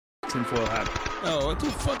tinfoil hat. Oh, what the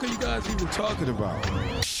fuck are you guys even talking about?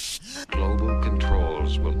 Global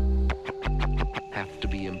controls will have to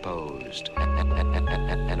be imposed,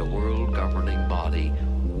 and a world governing body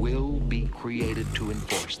will be created to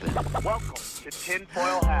enforce them. Welcome to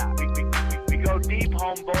Tinfoil Hat. We go deep,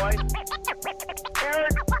 homeboy.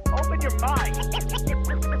 Aaron, open your mind.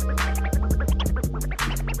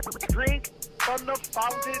 Drink from the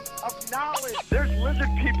fountain of knowledge. There's lizard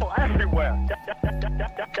people everywhere.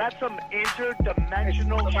 That's some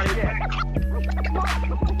interdimensional shit.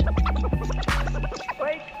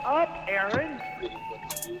 Wake up, Aaron.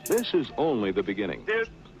 This is only the beginning. Dude,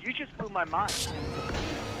 you just blew my mind.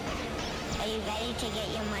 Are you ready to get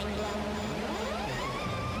your mind blown?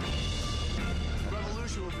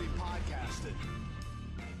 Revolution will be podcasted.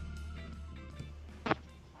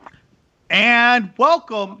 And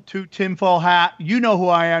welcome to Tinfoil Hat. You know who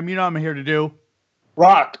I am. You know what I'm here to do.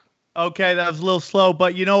 Rock. Okay, that was a little slow,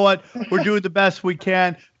 but you know what? We're doing the best we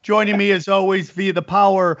can. Joining me, as always, via the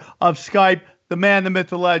power of Skype, the man, the myth,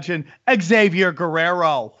 the legend, Xavier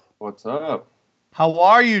Guerrero. What's up? How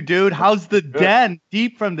are you, dude? How's the den?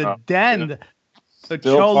 Deep from the den. Good. The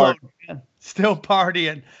Still Cholo den. Still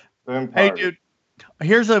partying. Hey, dude.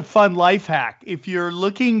 Here's a fun life hack. If you're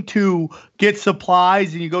looking to get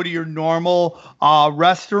supplies and you go to your normal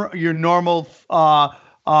restaurant, your normal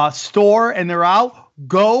store, and they're out,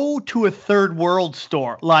 go to a third world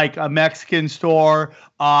store, like a Mexican store,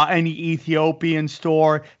 any Ethiopian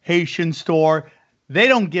store, Haitian store. They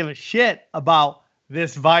don't give a shit about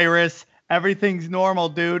this virus. Everything's normal,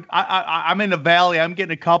 dude. I'm in the valley. I'm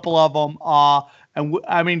getting a couple of them.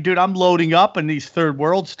 I mean, dude, I'm loading up in these third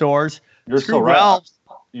world stores. You're so right.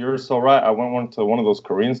 You're so right. I went to one of those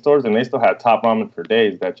Korean stores, and they still had top ramen for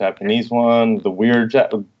days. That Japanese one, the weird, they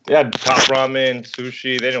had top ramen,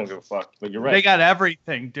 sushi. They don't give a fuck. But you're right. They got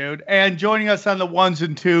everything, dude. And joining us on the ones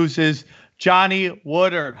and twos is Johnny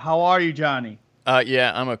Woodard. How are you, Johnny?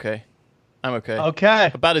 Yeah, I'm okay.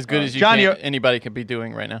 Okay. About as good as anybody could be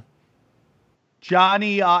doing right now.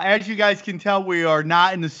 Johnny, as you guys can tell, we are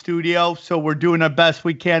not in the studio, so we're doing our best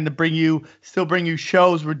we can to still bring you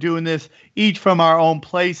shows. We're doing this each from our own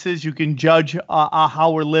places. You can judge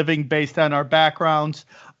how we're living based on our backgrounds,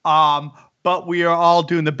 but we are all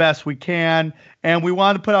doing the best we can, and we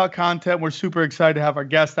want to put out content. We're super excited to have our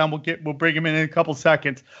guest on. We'll bring him in a couple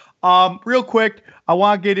seconds. Real quick, I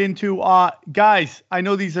want to get into, guys, I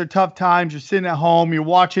know these are tough times. You're sitting at home. You're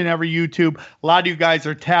watching every YouTube. A lot of you guys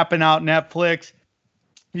are tapping out Netflix.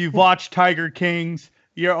 You've watched Tiger Kings.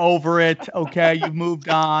 You're over it. Okay. You've moved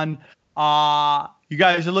on. You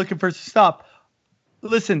guys are looking for stuff.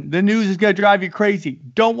 Listen, the news is going to drive you crazy.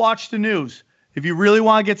 Don't watch the news. If you really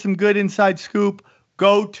want to get some good inside scoop,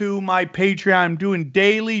 go to my Patreon. I'm doing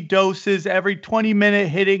daily doses, every 20-minute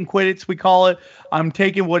hit it and quit it, we call it. I'm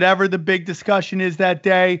taking whatever the big discussion is that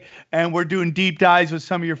day, and we're doing deep dives with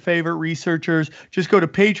some of your favorite researchers. Just go to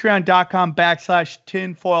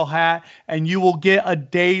patreon.com/tinfoil hat, and you will get a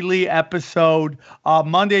daily episode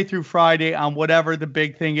Monday through Friday on whatever the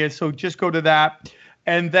big thing is. So just go to that.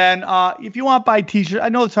 And then if you want to buy t-shirts, I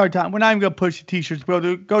know it's a hard time. We're not even going to push the t-shirts. Go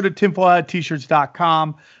to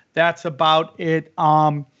tinfoilhattshirts.com. That's about it.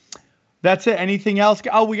 That's it. Anything else?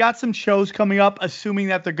 Oh, we got some shows coming up, assuming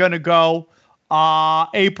that they're going to go.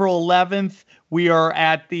 April 11th, we are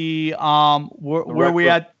at the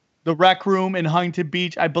Rec Room in Huntington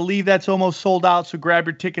Beach. I believe that's almost sold out, so grab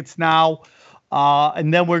your tickets now.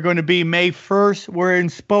 And then we're going to be May 1st. We're in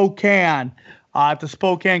Spokane at the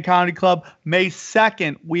Spokane Comedy Club. May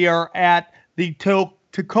 2nd, we are at the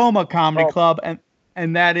Tacoma Comedy Club,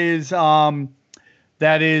 and that is at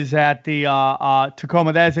the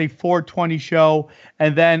Tacoma. That is a 420 show.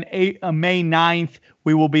 And then May 9th,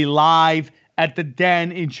 we will be live at the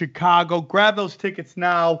Den in Chicago. Grab those tickets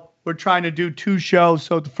now. We're trying to do 2 shows.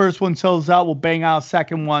 So if the first one sells out, we'll bang out a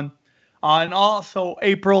second one. And also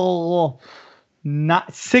April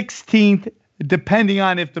 16th, depending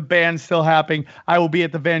on if the band's still happening, I will be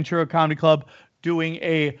at the Ventura Comedy Club doing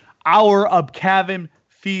a hour of Cabin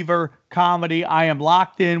Fever comedy. I am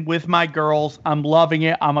locked in with my girls. I'm loving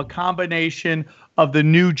it. I'm a combination of the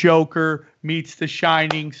new Joker meets The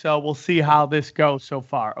Shining. So we'll see how this goes so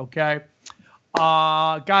far. Okay.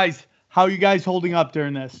 Guys, how are you guys holding up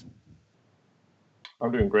during this?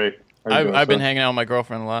 I'm doing great. I've been hanging out with my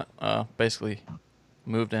girlfriend a lot. Basically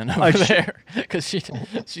moved in over there because she's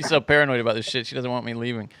so paranoid about this shit. She doesn't want me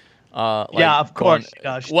leaving. Yeah, of course.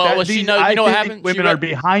 Well, you know what happened? Women are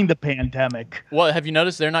behind the pandemic. Well, have you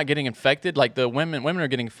noticed they're not getting infected? Like the women are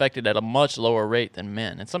getting infected at a much lower rate than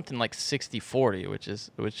men. It's something like 60-40, which is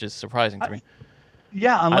surprising to me.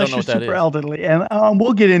 Yeah, unless know you're what that super is. elderly. And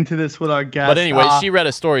we'll get into this with our guest. But anyway, she read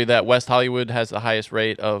a story that West Hollywood has the highest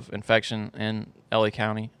rate of infection in LA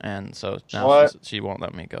County, and so now she won't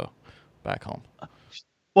let me go back home.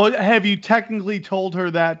 Well, have you technically told her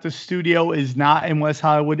that the studio is not in West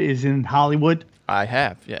Hollywood, is in Hollywood? I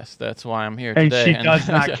have, yes. That's why I'm here And today. she does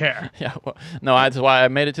not yeah, care. Yeah, well, no, that's why I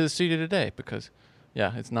made it to the studio today, because,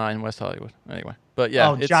 yeah, it's not in West Hollywood. Anyway, but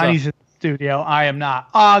yeah. Oh, Johnny's in the studio. I am not.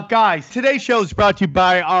 Guys, today's show is brought to you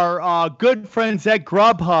by our good friends at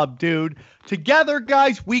Grubhub, dude. Together,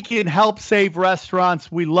 guys, we can help save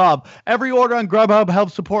restaurants we love. Every order on Grubhub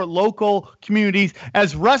helps support local communities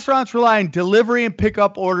as restaurants rely on delivery and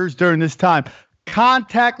pickup orders during this time.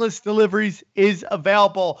 Contactless deliveries is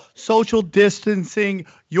available. Social distancing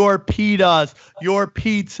your pitas, your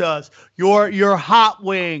pizzas, your hot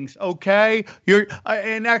wings, okay? Your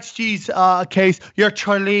in XG's case, your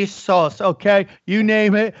chorizos, okay? You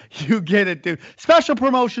name it, you get it, dude. Special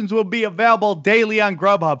promotions will be available daily on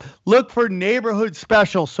Grubhub. Look for neighborhood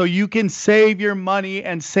specials so you can save your money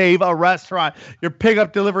and save a restaurant. Your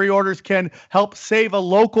pickup delivery orders can help save a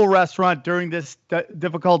local restaurant during this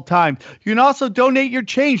difficult time. You can also donate your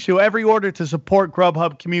change to every order to support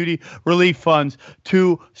Grubhub community relief funds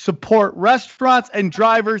to support restaurants and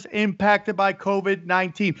drivers impacted by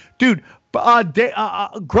COVID-19. Dude,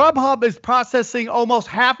 Grubhub is processing almost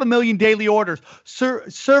 500,000 daily orders,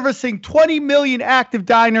 servicing 20 million active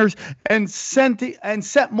diners, and sent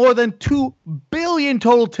more than 2 billion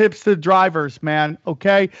total tips to drivers, man,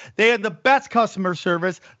 okay? They had the best customer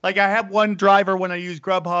service. Like, I have one driver when I use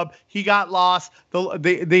Grubhub, he got lost.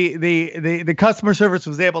 The customer service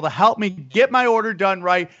was able to help me get my order done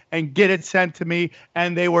right and get it sent to me,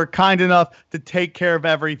 and they were kind enough to take care of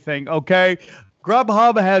everything, okay?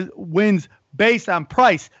 Grubhub wins based on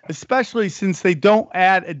price, especially since they don't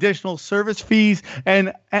add additional service fees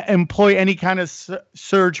and employ any kind of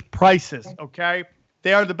surge prices, okay?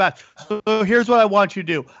 They are the best. So here's what I want you to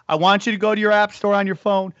do. I want you to go to your app store on your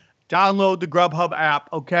phone, download the Grubhub app,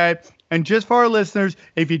 okay? And just for our listeners,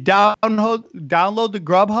 if you download the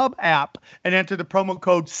Grubhub app and enter the promo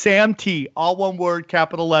code SAMT, all one word,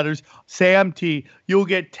 capital letters, SAMT, you'll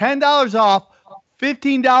get $10 off,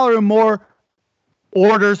 $15 or more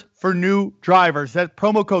orders for new drivers. That's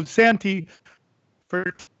promo code SAMT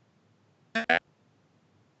for $10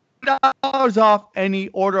 off any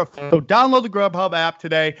order. So download the Grubhub app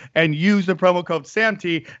today and use the promo code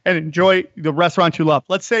SAMT and enjoy the restaurants you love.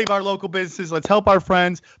 Let's save our local businesses. Let's help our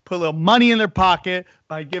friends put a little money in their pocket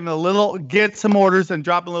by get some orders and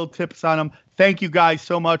dropping little tips on them. Thank you guys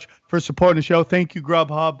so much for supporting the show. Thank you,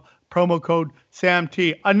 Grubhub. Promo code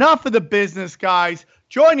SAMT. Enough of the business, guys.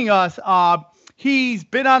 Joining us, he's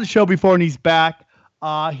been on the show before and he's back.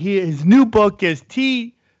 His new book is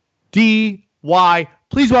TDY.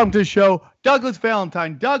 Please welcome to the show, Douglas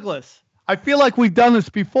Valentine. Douglas, I feel like we've done this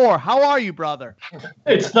before. How are you, brother?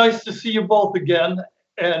 It's nice to see you both again.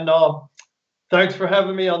 And thanks for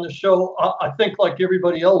having me on the show. I think like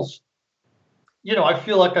everybody else, I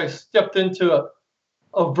feel like I stepped into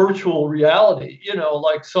a virtual reality,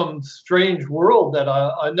 like some strange world that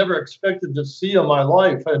I never expected to see in my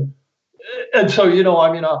life. And so,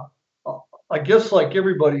 I guess like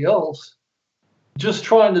everybody else, just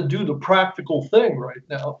trying to do the practical thing right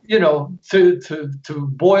now, to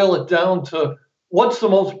boil it down to what's the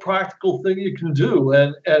most practical thing you can do.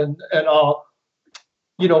 And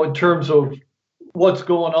in terms of what's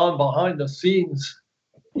going on behind the scenes,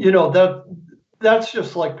 that's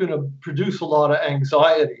just like going to produce a lot of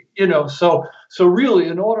anxiety, so really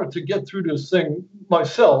in order to get through this thing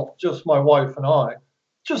myself, just my wife and I,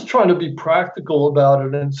 just trying to be practical about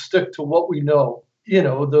it and stick to what we know,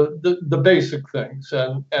 the basic things.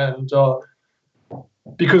 And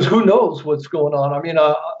because who knows what's going on? I mean,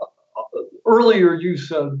 earlier you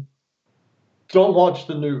said, don't watch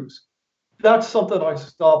the news. That's something I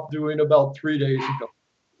stopped doing about 3 days ago.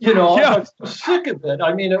 Yeah. I'm sick of it.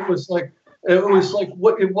 I mean, it was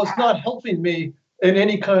it was not helping me in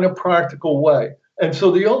any kind of practical way. And so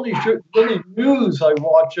the only news I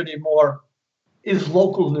watch anymore is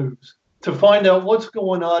local news to find out what's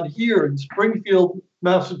going on here in Springfield,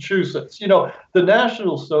 Massachusetts. The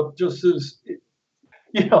national stuff just is,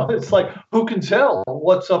 it's like, who can tell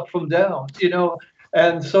what's up from down,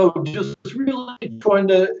 And so just really trying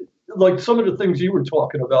to, like some of the things you were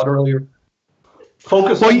talking about earlier,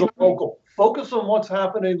 focus on the local, focus on what's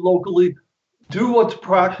happening locally, do what's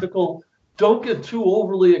practical. Don't get too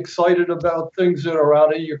overly excited about things that are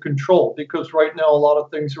out of your control, because right now a lot of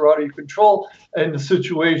things are out of your control and the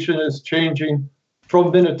situation is changing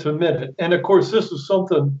from minute to minute. And of course, this is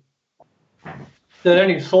something that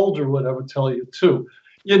any soldier would ever tell you too.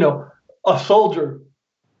 a soldier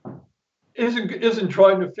isn't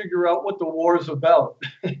trying to figure out what the war is about.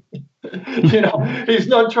 He's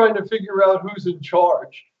not trying to figure out who's in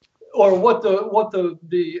charge or what the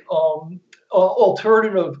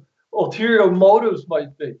ulterior motives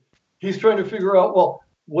might be. He's trying to figure out, well,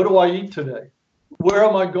 what do I eat today? Where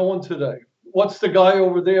am I going today? What's the guy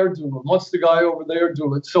over there doing? What's the guy over there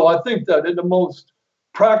doing? So I think that in the most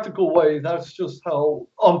practical way, that's just how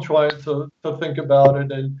I'm trying to think about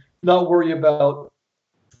it and not worry about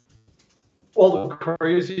all the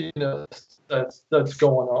craziness that's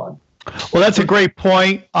going on. Well, that's a great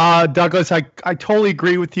point, Douglas. I totally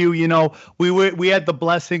agree with you. We had the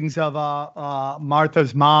blessings of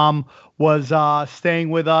Martha's mom was staying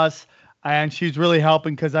with us, and she's really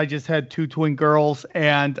helping because I just had 2 twin girls,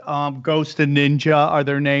 and Ghost and Ninja are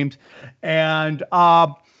their names. And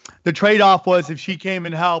the trade-off was if she came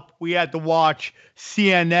and helped, we had to watch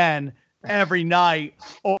CNN every night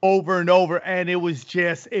over and over, and it was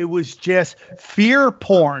just fear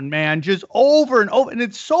porn, man, just over and over. And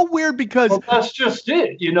it's so weird because that's just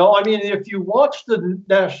it. I mean, if you watch the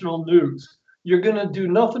national news, you're going to do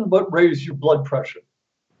nothing but raise your blood pressure,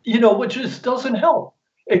 which doesn't help.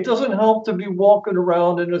 It doesn't help to be walking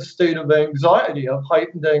around in a state of anxiety, of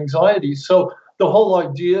heightened anxiety. So the whole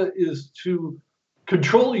idea is to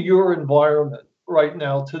control your environment right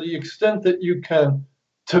now to the extent that you can,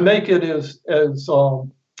 to make it as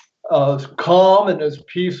calm and as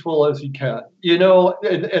peaceful as you can. And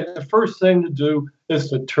the first thing to do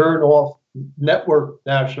is to turn off network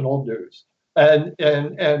national news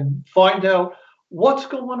and find out what's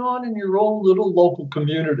going on in your own little local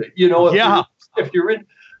community.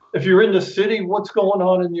 If you're in the city, what's going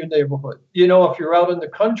on in your neighborhood? If you're out in the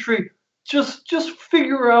country, just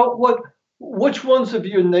figure out which ones of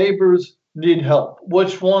your neighbors need help,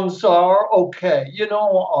 which ones are okay.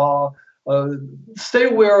 Stay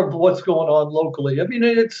aware of what's going on locally. I mean,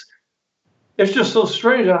 it's just so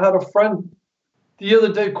strange. I had a friend the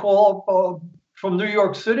other day call up from New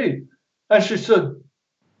York City, and she said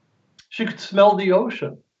she could smell the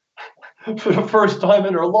ocean for the first time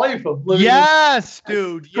in her life of living. Yes,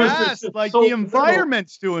 dude. Yes, like so the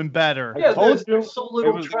environment's doing better. Yeah, there's so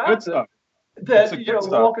little traffic that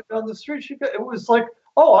walking down the street, it was like,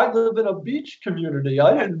 oh, I live in a beach community.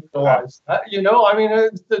 I didn't realize that. I mean,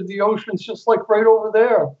 the ocean's just like right over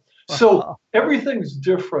there. So everything's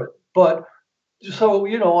different. But so,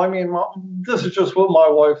 I mean, this is just what my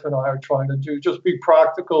wife and I are trying to do. Just be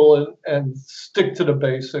practical and stick to the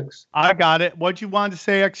basics. I got it. What you wanted to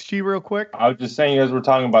say, XG, real quick? I was just saying, you guys were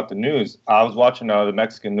talking about the news. I was watching the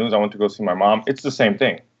Mexican news. I went to go see my mom. It's the same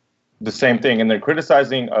thing. And they're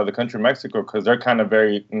criticizing the country of Mexico because they're kind of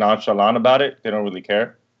very nonchalant about it. They don't really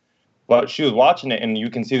care. But she was watching it, and you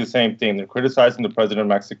can see the same thing. They're criticizing the president of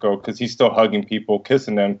Mexico because he's still hugging people,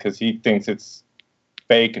 kissing them because he thinks it's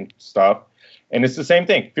fake and stuff. And it's the same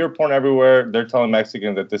thing. Fear porn everywhere. They're telling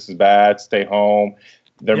Mexicans that this is bad, stay home.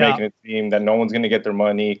 They're making it seem that no one's going to get their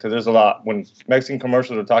money because there's a lot. When Mexican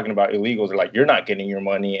commercials are talking about illegals, they're like, you're not getting your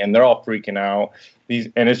money. And they're all freaking out.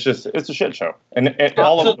 And it's a shit show. And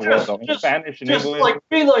all over the world, in Spanish and English.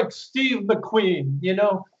 Be like Steve McQueen,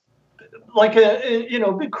 like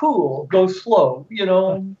be cool, go slow,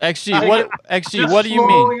 XG, what do you mean?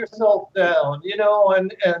 Slow yourself down,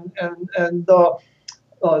 and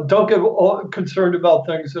don't get concerned about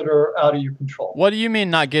things that are out of your control. What do you mean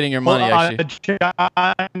not getting your money, XG?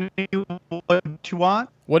 What you want?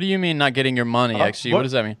 What do you mean not getting your money, XG? What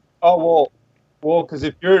does that mean? Oh, well, because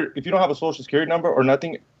if you don't have a social security number or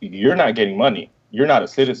nothing, you're not getting money. You're not a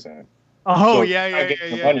citizen. Oh, so yeah.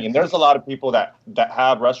 Money. And there's a lot of people that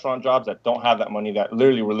have restaurant jobs that don't have that money, that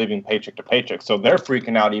literally were living paycheck to paycheck. So they're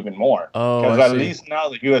freaking out even more. Oh, because at least now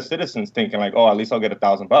the U.S. citizens thinking like, oh, at least I'll get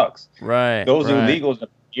 $1,000. Right. Those illegals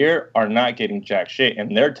here are not getting jack shit,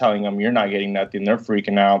 and they're telling them you're not getting nothing. They're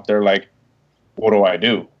freaking out. They're like, what do I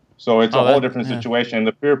do? So it's a whole different situation. And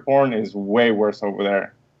the fear porn is way worse over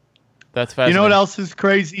there. That's fascinating. You know what else is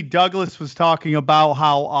crazy? Douglas was talking about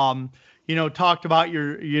how talked about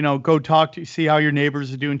go talk to see how your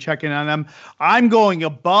neighbors are doing, checking on them. I'm going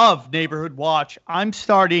above neighborhood watch. I'm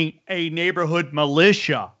starting a neighborhood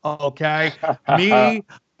militia. Okay, me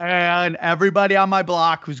and everybody on my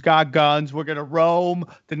block who's got guns. We're gonna roam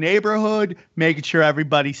the neighborhood, making sure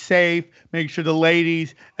everybody's safe, making sure the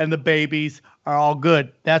ladies and the babies are all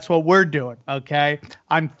good. That's what we're doing. Okay,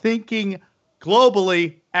 I'm thinking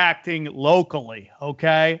globally, acting locally,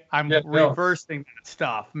 okay? I'm reversing that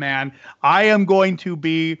stuff, man. I am going to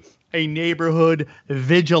be a neighborhood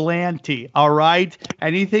vigilante, all right?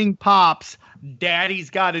 Anything pops,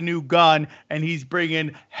 daddy's got a new gun, and he's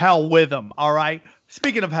bringing hell with him, all right?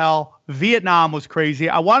 speaking of hell, Vietnam was crazy.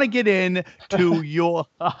 I want to get in to your.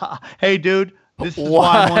 Hey, dude. This is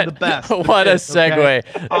why I'm one of the best. What a segue.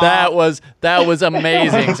 Okay? That was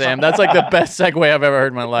amazing, Sam. That's like the best segue I've ever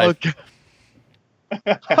heard in my life. Okay.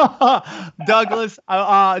 Douglas,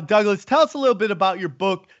 tell us a little bit about your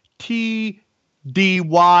book, TDY.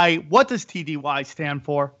 What does TDY stand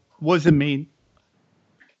for? What does it mean?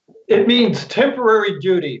 It means temporary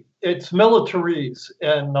duty. It's militaries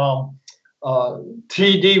and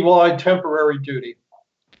TDY, temporary duty.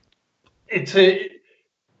 It's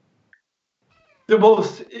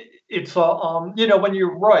when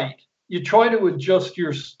you write, you try to adjust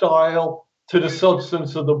your style to the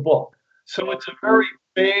substance of the book. So it's a very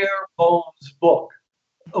bare bones book.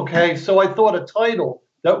 Okay, so I thought a title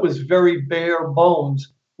that was very bare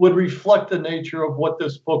bones would reflect the nature of what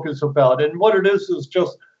this book is about. And what it is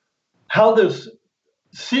just how this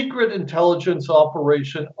secret intelligence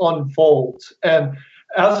operation unfolds. And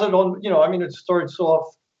as it starts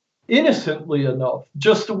off innocently enough,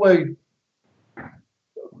 just the way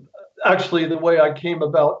I came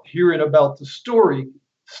about hearing about the story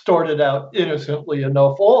started out innocently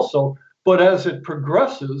enough also. But as it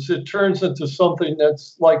progresses, it turns into something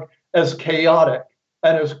that's like as chaotic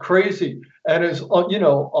and as crazy and as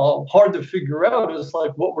hard to figure out as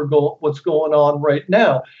like what's going on right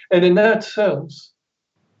now. And in that sense,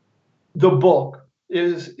 the book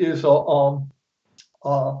is a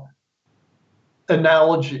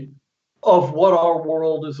analogy of what our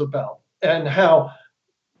world is about and how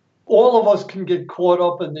all of us can get caught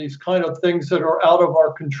up in these kind of things that are out of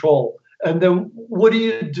our control. And then what do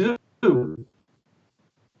you do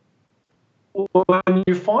when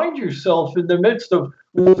you find yourself in the midst of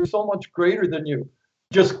so much greater than you?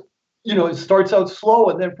 Just, it starts out slow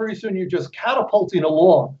and then pretty soon you're just catapulting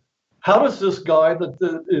along. How does this guy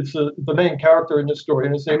that is the main character in this story,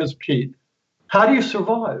 and his name is Pete, how do you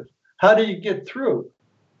survive? How do you get through?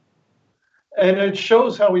 And it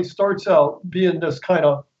shows how he starts out being this kind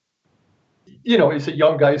of, he's a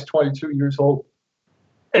young guy, he's 22 years old,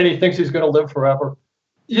 and he thinks he's going to live forever.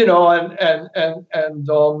 And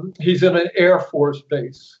he's in an Air Force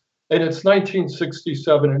base, and it's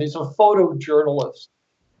 1967, and he's a photojournalist,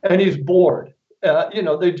 and he's bored.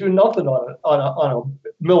 They do nothing on a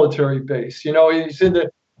military base. He's he's a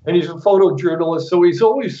photojournalist, so he's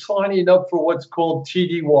always signing up for what's called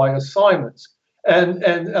TDY assignments. And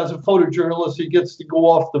as a photojournalist, he gets to go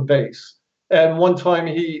off the base. And one time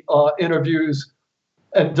he interviews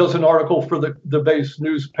and does an article for the base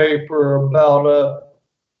newspaper about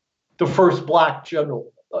the first black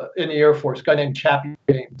general in the Air Force, a guy named Chappie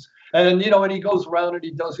James. And, and he goes around and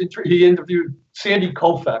he interviewed Sandy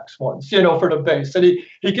Koufax once, for the base. And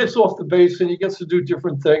he gets off the base and he gets to do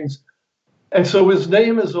different things. And so his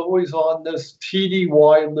name is always on this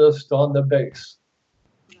TDY list on the base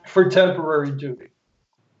for temporary duty.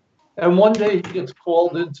 And one day he gets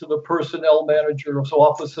called into the personnel manager's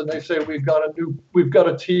office and they say, we've got a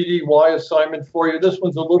TDY assignment for you. This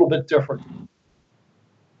one's a little bit different.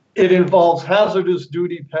 It involves hazardous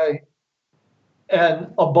duty pay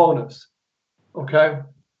and a bonus. Okay.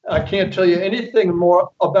 I can't tell you anything more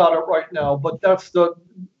about it right now, but that's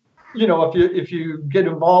if you get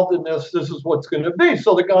involved in this is what's going to be.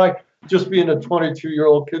 So the guy, just being a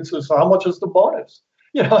 22-year-old kid, says, how much is the bonus?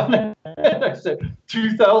 And I said,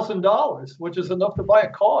 $2,000, which is enough to buy a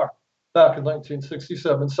car back in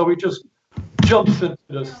 1967. So he just jumps into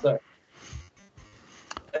this thing.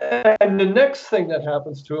 And the next thing that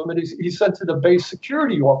happens to him, and he's sent to the base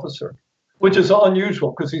security officer, which is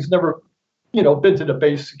unusual because he's never, been to the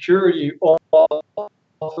base security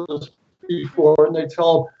office before. And they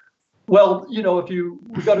tell him, well,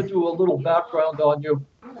 we've got to do a little background on you.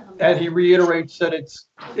 And he reiterates that it's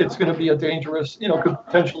going to be could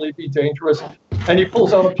potentially be dangerous. And he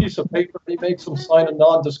pulls out a piece of paper and he makes him sign a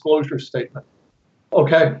non-disclosure statement.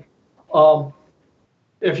 Okay.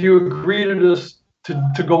 If you agree to this,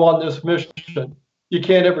 to go on this mission, you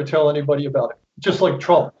can't ever tell anybody about it. Just like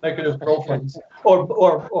Trump making his girlfriends or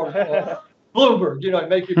Bloomberg,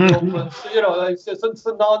 making girlfriends. It's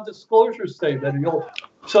a non-disclosure statement.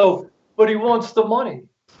 But he wants the money.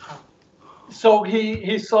 So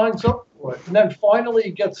he signs up for it, and then finally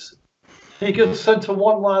he gets sent to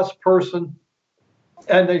one last person,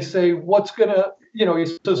 and they say, he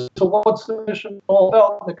says, so what's the mission all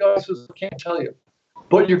about? And the guy says, I can't tell you,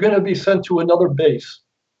 but you're going to be sent to another base,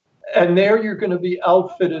 and there you're going to be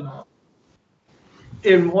outfitted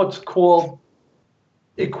in what's called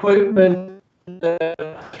equipment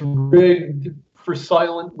that's rigged for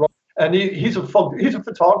silent run. And he's a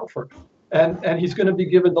photographer. And he's going to be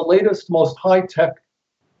given the latest, most high-tech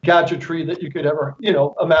gadgetry that you could ever,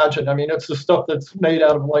 imagine. I mean, it's the stuff that's made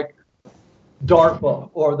out of like DARPA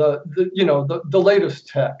or the latest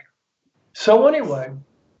tech. So anyway,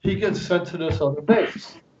 he gets sent to this other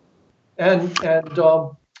base, and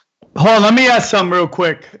hold on, let me ask something real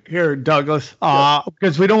quick here, Douglas,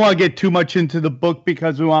 because we don't want to get too much into the book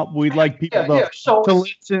because we'd like people to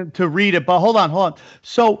listen, to read it. But hold on.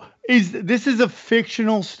 So this is a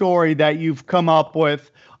fictional story that you've come up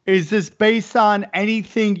with? Is this based on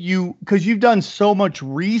anything because you've done so much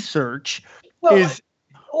research? Well,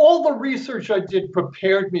 all the research I did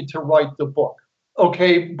prepared me to write the book.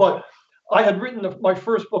 Okay, but I had written my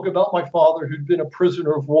first book about my father, who'd been a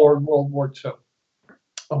prisoner of war in World War II.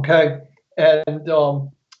 Okay, and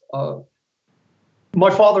my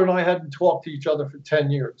father and I hadn't talked to each other for 10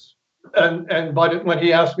 years. And when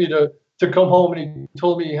he asked me to come home, and he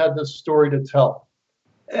told me he had this story to tell,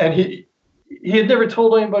 and he had never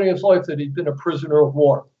told anybody in his life that he'd been a prisoner of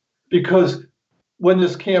war, because when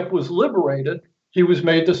this camp was liberated, he was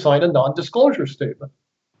made to sign a non-disclosure statement.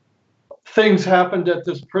 Things happened at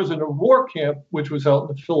this prisoner of war camp, which was out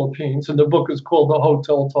in the Philippines, and the book is called The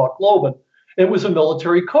Hotel Tacloban. It was a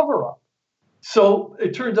military cover-up. So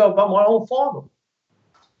it turns out that my own father,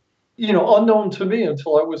 unknown to me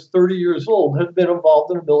until I was 30 years old, had been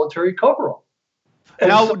involved in a military cover-up.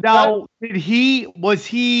 Was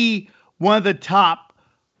he one of the top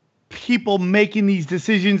people making these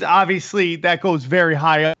decisions? Obviously, that goes very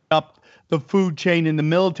high up the food chain in the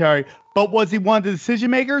military. But was he one of the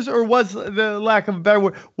decision makers, or was, the lack of a better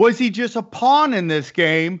word, was he just a pawn in this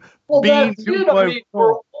game? Well, we're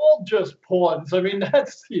all just pawns. I mean,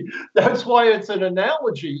 that's why it's an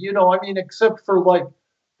analogy. Except for a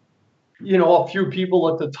few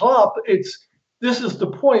people at the top. This is the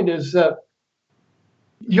point: is that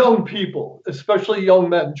young people, especially young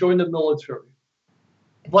men, join the military.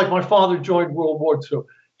 Like my father joined World War II.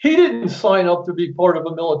 He didn't sign up to be part of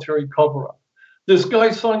a military cover-up. This guy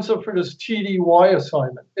signs up for this TDY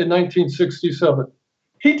assignment in 1967.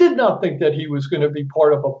 He did not think that he was going to be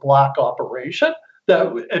part of a black operation,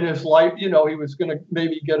 that in his life, he was going to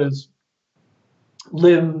maybe get his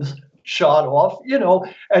limbs shot off,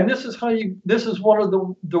 and this is one of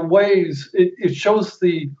the ways it shows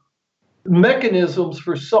the mechanisms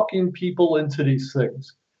for sucking people into these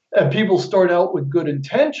things. And people start out with good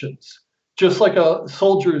intentions, just like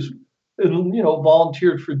soldiers,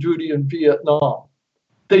 volunteered for duty in Vietnam.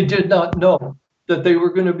 They did not know that they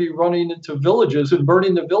were going to be running into villages and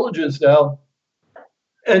burning the villages down,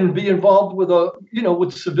 and be involved with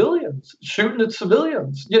with civilians, shooting at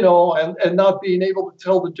civilians, and not being able to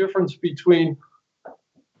tell the difference between,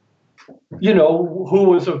 who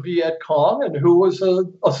was a Viet Cong and who was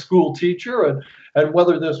a school teacher, and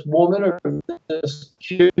whether this woman or this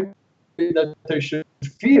kid that they should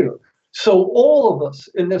fear. So all of us,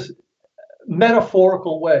 in this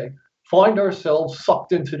metaphorical way, find ourselves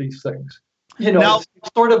sucked into these things. It's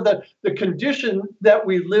sort of the condition that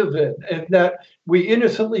we live in, and that we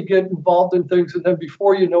innocently get involved in things, and then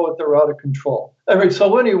before you know it, they're out of control. All right.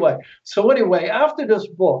 So anyway, after this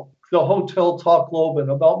book, The Hotel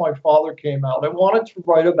Tacloban, about my father, came out, I wanted to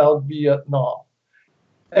write about Vietnam.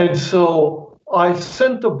 And so I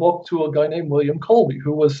sent the book to a guy named William Colby,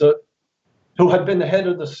 who had been the head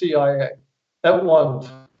of the CIA at once,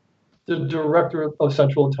 the director of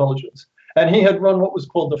Central Intelligence. And he had run what was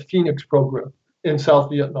called the Phoenix program in South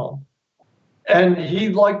Vietnam. And he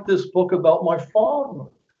liked this book about my father.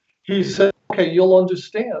 He said, okay, you'll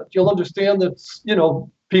understand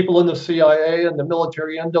that, people in the CIA and the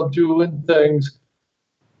military end up doing things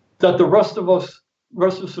that the rest of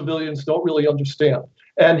civilians don't really understand.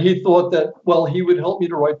 And he thought that, he would help me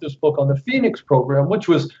to write this book on the Phoenix program, which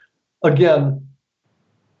was, again,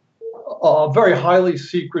 very highly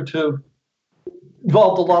secretive,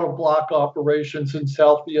 involved a lot of black operations in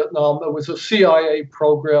South Vietnam. It was a CIA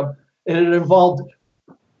program, and it involved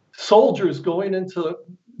soldiers going into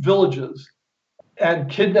villages and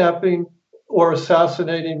kidnapping or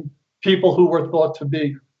assassinating people who were thought to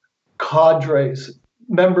be cadres,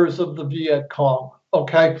 members of the Viet Cong,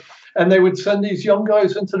 okay? And they would send these young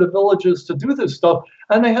guys into the villages to do this stuff,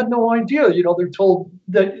 and they had no idea. They're told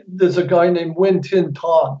that there's a guy named Nguyen Tin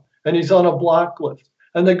Ton, and he's on a blacklist.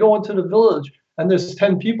 And they go into the village, and there's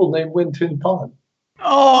 10 people named Nguyen Tin Ton.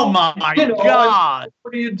 Oh my God!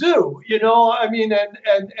 What do you do?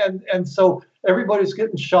 And so everybody's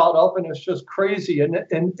getting shot up, and it's just crazy. And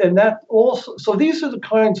that also. So these are the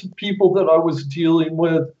kinds of people that I was dealing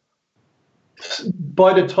with.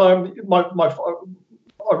 By the time my father's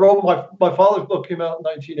book came out in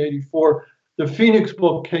 1984, the Phoenix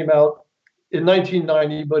book came out in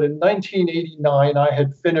 1990. But in 1989, I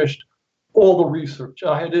had finished all the research.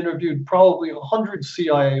 I had interviewed probably 100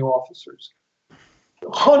 CIA officers,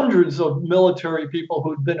 hundreds of military people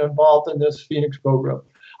who'd been involved in this Phoenix program.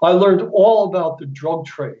 I learned all about the drug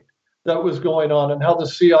trade that was going on and how the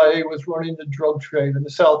CIA was running the drug trade in the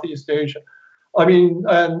Southeast Asia. I mean,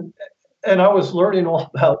 and I was learning all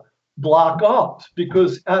about Black Ops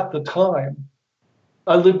because at the time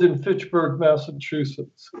I lived in Fitchburg,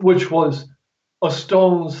 Massachusetts, which was a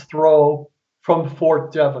stone's throw from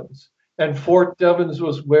Fort Devens. And Fort Devens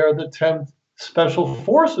was where the 10th Special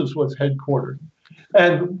Forces was headquartered.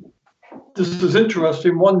 And this is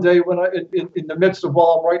interesting. One day when in the midst of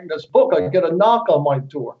while I'm writing this book, I get a knock on my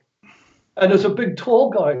door. And there's a big tall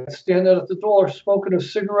guy standing at the door smoking a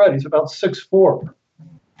cigarette. He's about 6'4",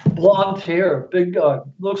 blonde hair, big guy,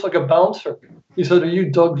 looks like a bouncer. He said, "Are you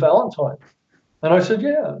Doug Valentine?" And I said,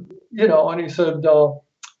 "Yeah." And he said,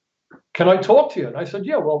 "Can I talk to you?" And I said,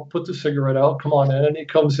 "Yeah, well, put the cigarette out. Come on in." And he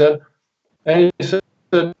comes in and he said,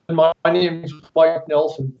 "My name is Mike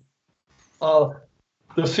Nelson.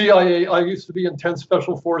 The CIA, I used to be in 10th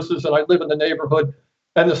Special Forces and I live in the neighborhood,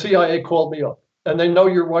 and the CIA called me up. And they know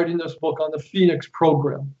you're writing this book on the Phoenix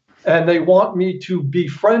program. And they want me to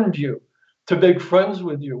befriend you, to make friends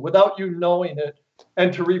with you without you knowing it,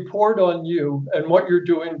 and to report on you and what you're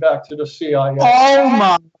doing back to the CIA." Oh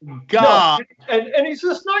my God. No, and he's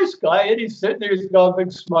this nice guy, and he's sitting there, he's got a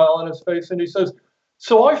big smile on his face, and he says,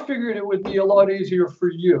 "So I figured it would be a lot easier for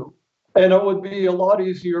you, and it would be a lot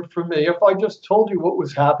easier for me if I just told you what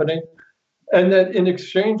was happening. And that in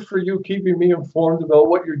exchange for you keeping me informed about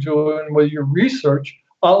what you're doing with your research,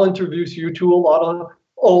 I'll introduce you to a lot of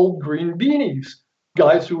old green beanies,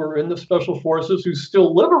 guys who are in the Special Forces who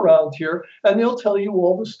still live around here, and they'll tell you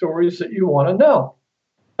all the stories that you want to know."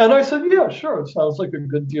 And I said, "Yeah, sure. It sounds like a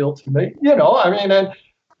good deal to me."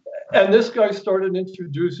 And this guy started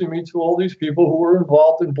introducing me to all these people who were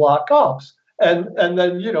involved in Black Ops. And then,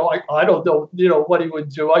 I don't know, what he would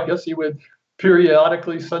do. I guess he would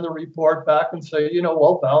periodically send a report back and say,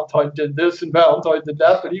 well, Valentine did this and Valentine did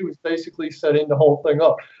that, but he was basically setting the whole thing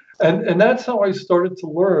up. And that's how I started to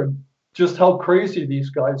learn just how crazy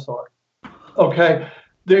these guys are. Okay,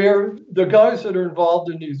 the guys that are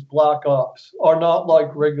involved in these Black Ops are not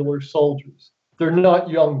like regular soldiers. They're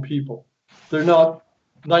not young people. They're not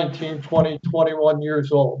 19, 20, 21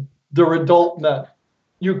 years old. They're adult men.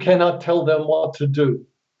 You cannot tell them what to do.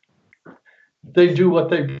 They do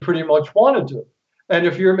what they pretty much want to do. And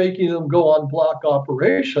if you're making them go on block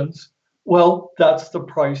operations, well, that's the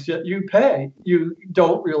price that you pay. You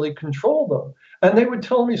don't really control them. And they would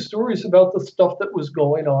tell me stories about the stuff that was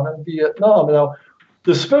going on in Vietnam. Now,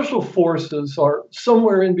 the Special Forces are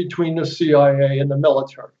somewhere in between the CIA and the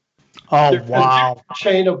military. Oh, They're wow.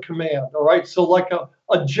 Chain of command, all right? So like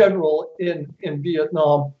a general in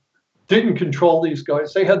Vietnam didn't control these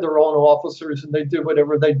guys. They had their own officers and they did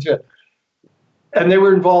whatever they did. And they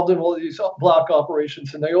were involved in all these block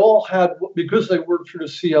operations, and they all had, because they worked for the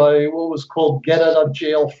CIA, what was called get out of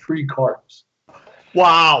jail free cards.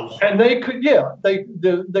 Wow. And they could,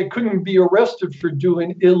 they couldn't be arrested for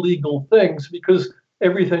doing illegal things because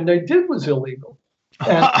everything they did was illegal.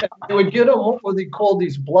 And they would get on what they called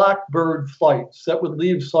these blackbird flights that would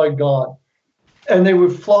leave Saigon. And they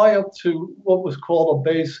would fly up to what was called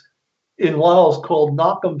a base in Laos called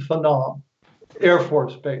Nakhon Phanom Air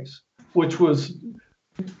Force Base, which was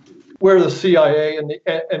where the CIA and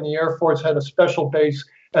the Air Force had a special base,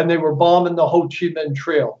 and they were bombing the Ho Chi Minh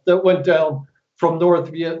Trail that went down from North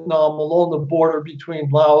Vietnam along the border between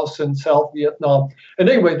Laos and South Vietnam. And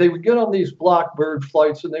anyway, they would get on these Blackbird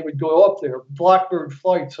flights and they would go up there. Blackbird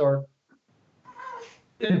flights are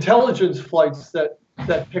intelligence flights that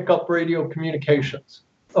pick up radio communications.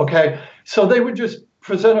 Okay, so they would just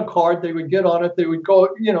present a card, they would get on it, they would go,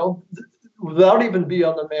 without even be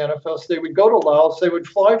on the manifest, they would go to Laos, they would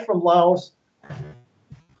fly from Laos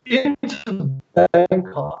into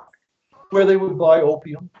Bangkok, where they would buy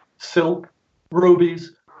opium, silk,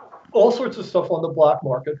 rubies, all sorts of stuff on the black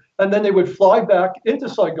market. And then they would fly back into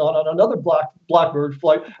Saigon on another Blackbird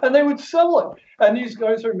flight, and they would sell it. And these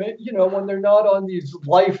guys are, when they're not on these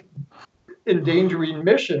life-endangering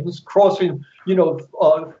missions, crossing,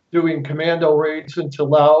 doing commando raids into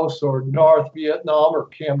Laos or North Vietnam or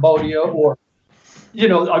Cambodia or,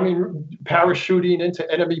 parachuting into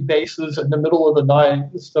enemy bases in the middle of the night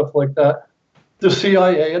and stuff like that. The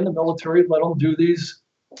CIA and the military let them do these,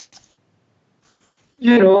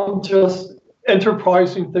 just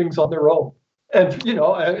enterprising things on their own. And,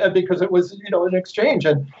 and because it was, an exchange.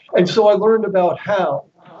 And so I learned about how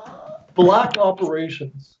black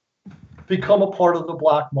operations become a part of the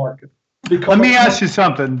black market. Let me ask you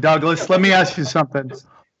something, Douglas. Let me ask you something.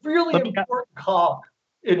 Really important cog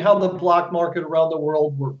in how the black market around the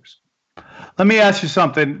world works. Let me ask you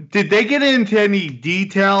something. Did they get into any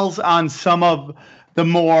details on some of the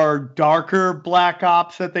more darker black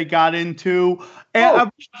ops that they got into?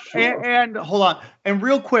 And, Sure. and hold on. And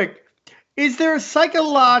real quick, is there a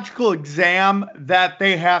psychological exam that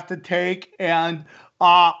they have to take? And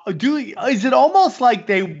is it almost like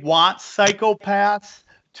they want psychopaths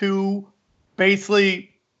to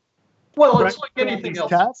basically? Well, it's like anything else.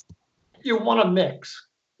 Tests? You want to mix.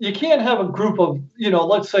 You can't have a group of,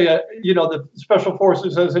 let's say, the Special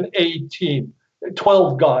Forces has an A team,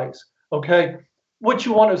 12 guys, okay? What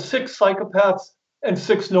you want is 6 psychopaths and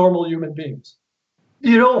 6 normal human beings.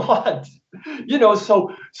 You know what?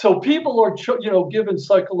 So people are, given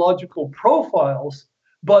psychological profiles,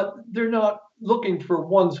 but they're not looking for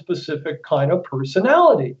one specific kind of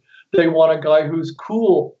personality. They want a guy who's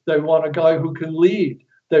cool. They want a guy who can lead.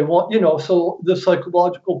 They want, so the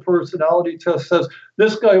psychological personality test says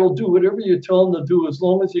this guy will do whatever you tell him to do as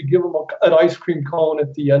long as you give him an ice cream cone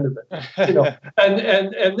at the end of it.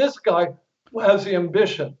 And this guy has the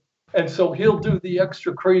ambition, and so he'll do the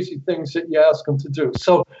extra crazy things that you ask him to do.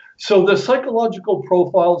 So the psychological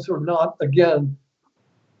profiles are not, again,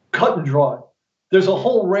 cut and dry. There's a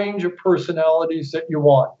whole range of personalities that you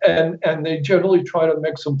want, and they generally try to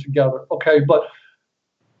mix them together. Okay, but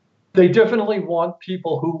they definitely want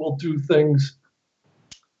people who will do things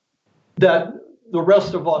that the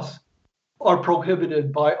rest of us are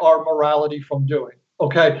prohibited by our morality from doing.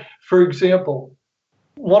 Okay, for example,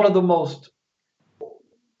 one of the most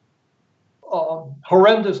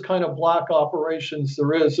horrendous kind of black operations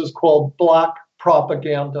there is called black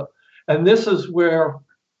propaganda. And this is where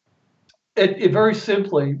it very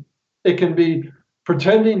simply, it can be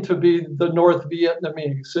pretending to be the North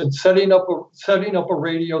Vietnamese and setting up a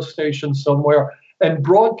radio station somewhere and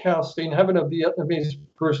broadcasting, having a Vietnamese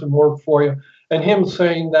person work for you, and him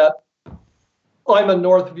saying that I'm a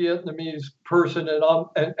North Vietnamese person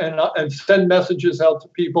and send messages out to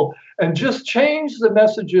people and just change the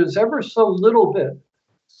messages ever so little bit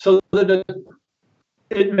so that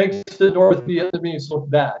it makes the North Vietnamese look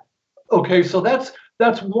bad. Okay, so that's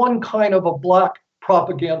one kind of a black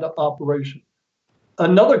propaganda operation.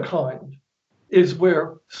 Another kind is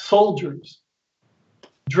where soldiers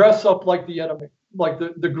dress up like the enemy, like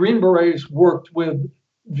the Green Berets worked with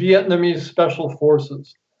Vietnamese special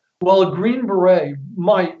forces. Well, a Green Beret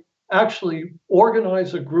might actually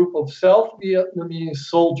organize a group of South Vietnamese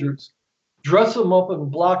soldiers, dress them up in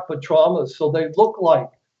black pajamas so they look like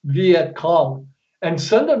Viet Cong, and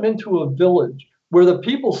send them into a village where the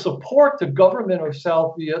people support the government of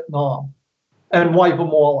South Vietnam and wipe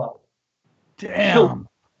them all out. Damn.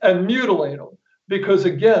 And mutilate them. Because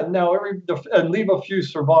again, now and leave a few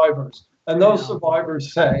survivors. And those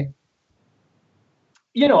survivors say,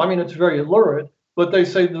 it's very lurid, but they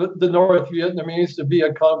say the North Vietnamese, the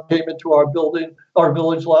Viet Cong, came into our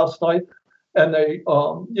village last night, and they,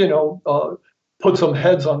 put some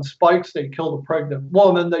heads on spikes. They killed a pregnant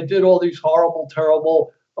woman. They did all these horrible,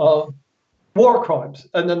 terrible war crimes,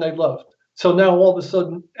 and then they left. So now all of a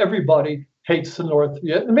sudden, everybody hates the North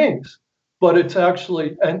Vietnamese. But it's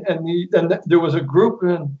actually, and there was a group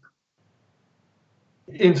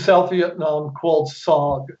in South Vietnam called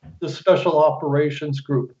SOG, the Special Operations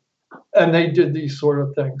Group, and they did these sort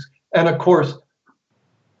of things. And of course,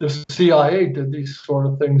 the CIA did these sort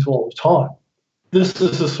of things all the time. This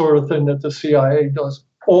is the sort of thing that the CIA does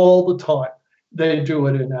all the time. They do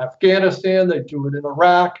it in Afghanistan, they do it in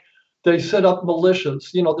Iraq. They set up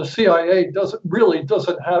militias. The CIA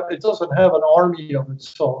doesn't have an army of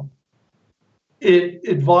its own. It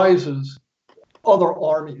advises other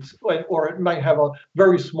armies, or it might have a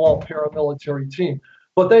very small paramilitary team.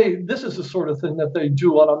 But this is the sort of thing that they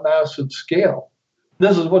do on a massive scale.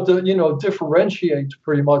 This is what differentiates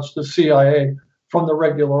pretty much the CIA from the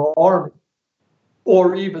regular army,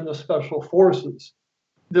 or even the special forces.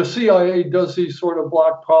 The CIA does these sort of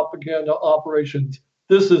black propaganda operations.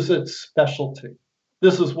 This is its specialty.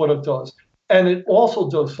 This is what it does. And it also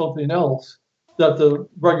does something else that the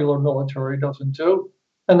regular military doesn't do,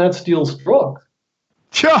 and that steals drugs.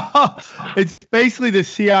 It's basically the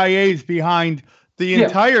CIA's behind the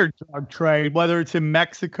entire drug trade, whether it's in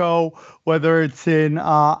Mexico, whether it's in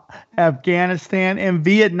Afghanistan and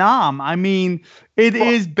Vietnam. I mean,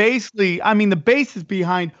 is basically, the basis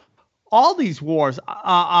behind all these wars,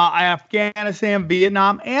 Afghanistan,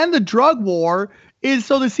 Vietnam, and the drug war is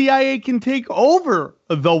so the CIA can take over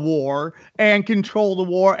the war and control the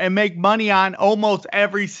war and make money on almost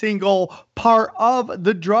every single part of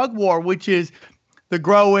the drug war, which is the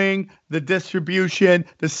growing, the distribution,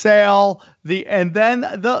 the sale, and then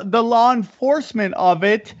the law enforcement of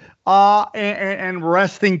it, and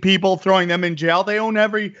arresting people, throwing them in jail. They own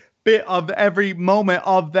every bit of every moment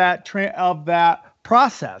of that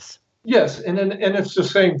process. Yes, and it's the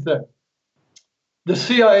same thing. The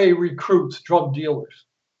CIA recruits drug dealers.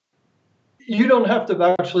 You don't have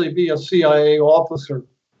to actually be a CIA officer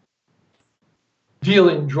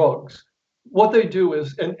dealing drugs. What they do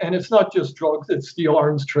is, and it's not just drugs, it's the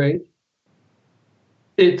arms trade,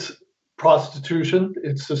 it's prostitution,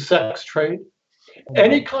 it's the sex trade.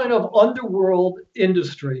 Any kind of underworld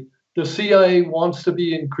industry, the CIA wants to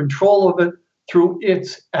be in control of it through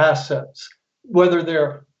its assets, whether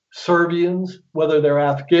they're Serbians, whether they're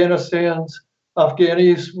Afghanis,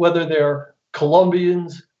 whether they're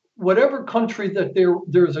Colombians, whatever country that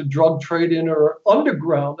there's a drug trade in or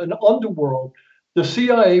underground, an underworld, the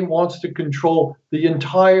CIA wants to control the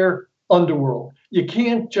entire underworld. You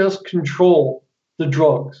can't just control the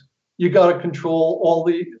drugs. You got to control all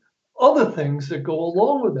the other things that go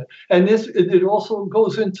along with it. And it also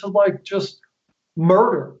goes into like just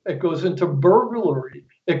murder. It goes into burglary.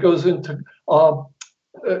 It goes into,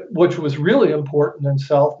 which was really important in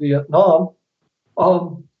South Vietnam,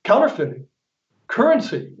 counterfeiting.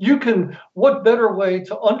 Currency. What better way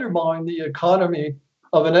to undermine the economy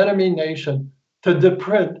of an enemy nation to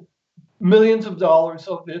deprint millions of dollars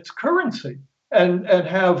of its currency and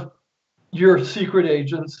have your secret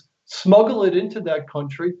agents smuggle it into that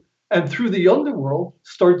country and through the underworld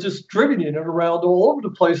start distributing it around all over the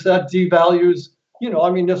place. That devalues,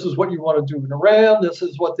 this is what you want to do in Iran. This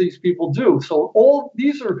is what these people do. So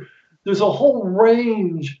there's a whole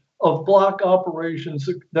range of black operations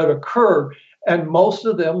that occur, and most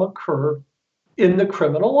of them occur in the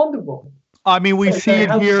criminal underworld. I mean, we see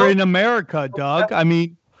it here in America, Doug. I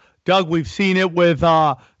mean, Doug, we've seen it with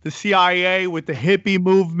the CIA, with the hippie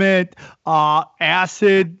movement,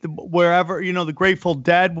 acid, wherever, the Grateful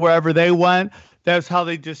Dead, wherever they went. That's how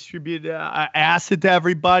they distribute acid to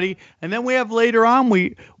everybody. And then we have later on,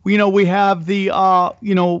 we have the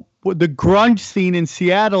grunge scene in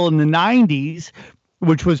Seattle in the 90s,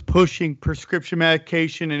 which was pushing prescription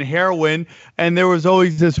medication and heroin. And there was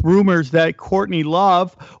always this rumors that Courtney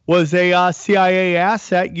Love was a CIA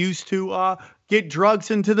asset used to get drugs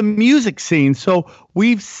into the music scene. So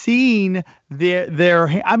we've seen we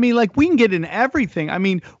can get in everything. I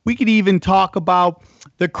mean, we could even talk about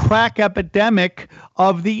the crack epidemic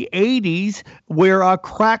of the 80s where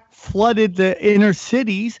crack flooded the inner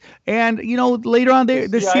cities. And, later on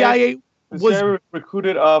the CIA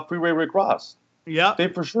recruited Freeway Rick Ross. Yeah, they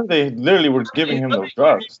literally were giving him those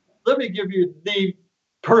drugs. Let me give you the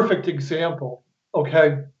perfect example.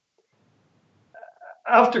 Okay,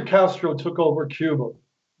 after Castro took over Cuba,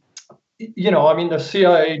 the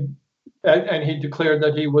CIA, and he declared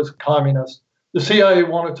that he was a communist. The CIA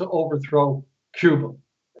wanted to overthrow Cuba.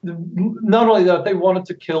 Not only that, they wanted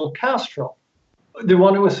to kill Castro. They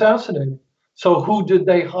wanted to assassinate him. So who did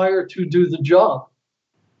they hire to do the job?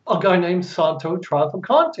 A guy named Santo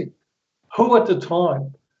Trafficante, who at the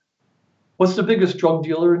time was the biggest drug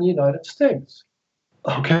dealer in the United States.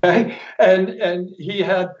 Okay, and he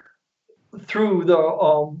had, through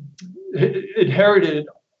the inherited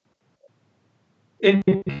in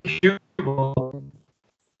Cuba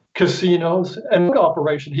casinos and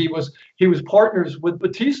operation, he was partners with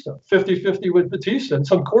Batista, 50-50 with Batista, and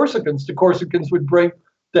some Corsicans. The Corsicans would bring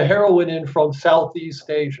the heroin in from Southeast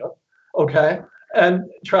Asia. Okay, and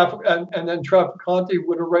then Trafficante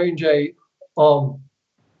would arrange a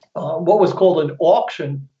what was called an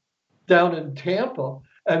auction down in Tampa,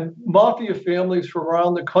 and mafia families from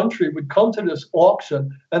around the country would come to this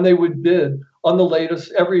auction and they would bid on the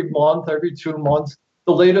latest every 2 months,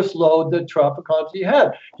 the latest load that Trafficante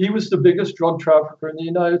had. He was the biggest drug trafficker in the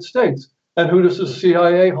United States. And who does the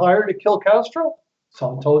CIA hire to kill Castro?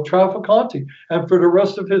 Santo Trafficante. And for the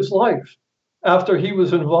rest of his life, after he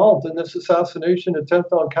was involved in this assassination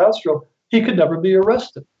attempt on Castro, he could never be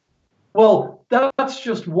arrested. Well, that's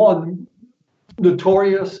just one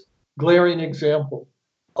notorious, glaring example.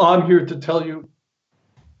 I'm here to tell you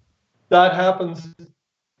that happens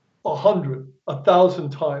 100, 1,000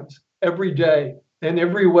 times every day, in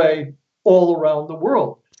every way, all around the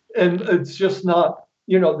world. And it's just not,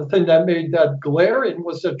 the thing that made that glaring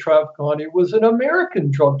was that Trafficante was an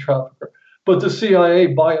American drug trafficker. But the CIA,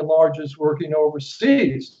 by and large, is working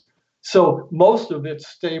overseas. So most of its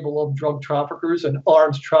stable of drug traffickers and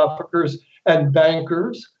arms traffickers and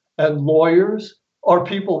bankers and lawyers are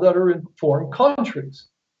people that are in foreign countries.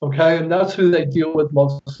 Okay, and that's who they deal with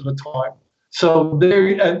most of the time. So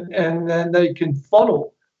and then they can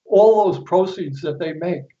funnel all those proceeds that they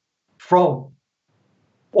make from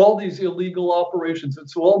all these illegal operations.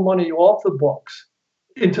 It's all money off the books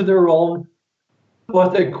into their own,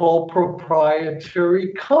 what they call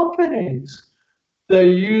proprietary companies. They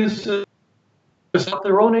use it to set up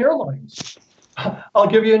their own airlines. I'll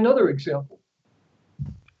give you another example.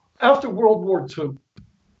 After World War II,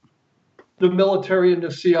 the military and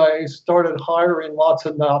the CIA started hiring lots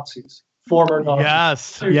of Nazis, former Nazis.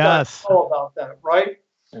 Yes, yes. You know about that, right?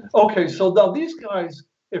 Okay, so now these guys,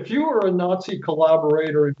 if you were a Nazi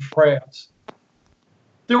collaborator in France,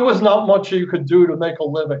 there was not much you could do to make a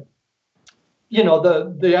living. You know,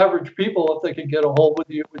 the average people, if they could get a hold with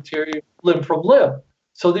you, would tear you limb from limb.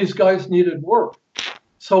 So these guys needed work.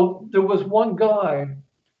 So there was one guy,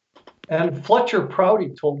 and Fletcher Prouty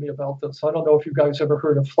told me about this. I don't know if you guys ever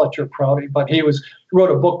heard of Fletcher Prouty, but he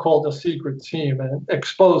wrote a book called The Secret Team and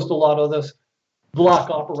exposed a lot of this black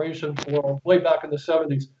operation world way back in the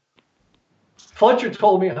 70s. Fletcher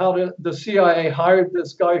told me how the CIA hired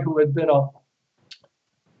this guy who had been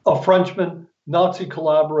a Frenchman, Nazi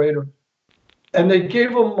collaborator, and they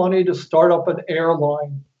gave him money to start up an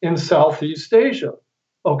airline in Southeast Asia,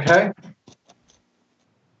 okay?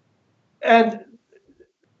 And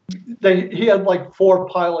he had like 4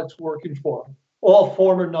 pilots working for him, all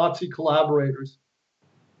former Nazi collaborators.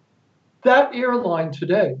 That airline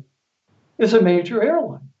today is a major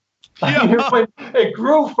airline. Yeah. I mean, it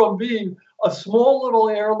grew from being a small little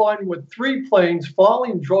airline with 3 planes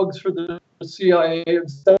following drugs for the CIA in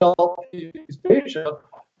Southeast Asia.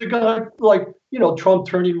 The guy, like, you know, Trump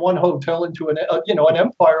turning one hotel into an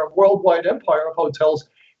empire, a worldwide empire of hotels,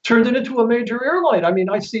 turned it into a major airline. I mean,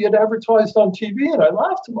 I see it advertised on TV, and I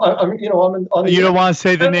laughed. You don't want to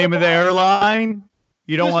say the name of the airline?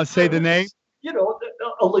 You don't want to say the name? You know,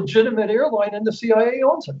 a legitimate airline, and the CIA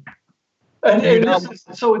owns it. And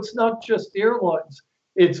so it's not just airlines,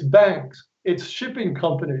 it's banks, it's shipping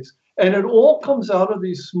companies. And it all comes out of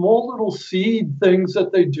these small little seed things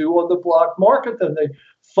that they do on the black market. Then they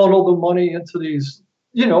funnel the money into these,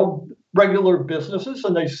 you know, regular businesses,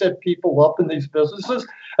 and they set people up in these businesses.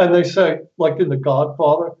 And they say, like in The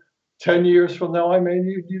Godfather, 10 years from now, I may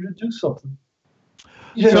need you to do something.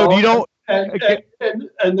 You know, and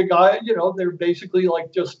the guy, you know, they're basically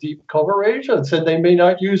like just deep cover agents, and they may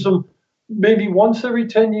not use them maybe once every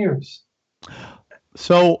 10 years.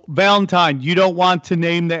 So, Valentine, you don't want to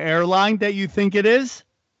name the airline that you think it is,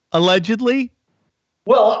 allegedly?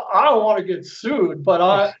 Well, I don't want to get sued,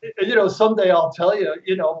 but someday I'll tell you,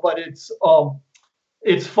 you know, but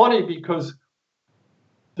it's funny because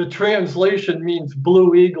the translation means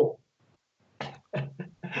Blue Eagle.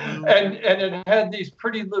 and it had these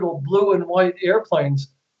pretty little blue and white airplanes,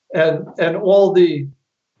 and all the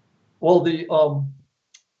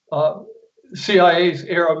CIA's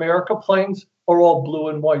Air America planes are all blue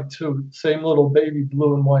and white too, same little baby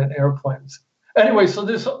blue and white airplanes. Anyway, so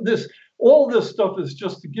all this stuff is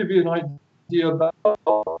just to give you an idea about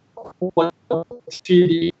what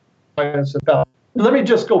TD is about. Let me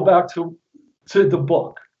just go back to the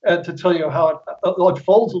book and to tell you how it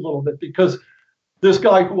unfolds a little bit, because this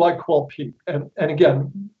guy who I call Pete, and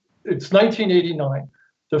again, it's 1989.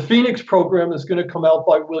 The Phoenix program is going to come out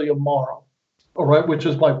by William Morrow, all right, which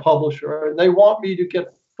is my publisher, and they want me to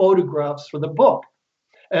get photographs for the book.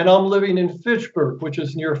 And I'm living in Fitchburg, which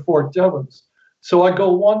is near Fort Devens. So I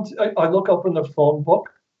look up in the phone book,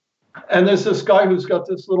 and there's this guy who's got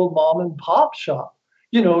this little mom and pop shop.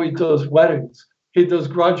 You know, he does weddings, he does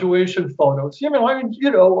graduation photos, bar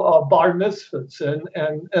mitzvahs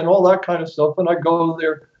and all that kind of stuff. And I go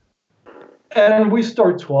there, and we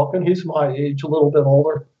start talking. He's my age, a little bit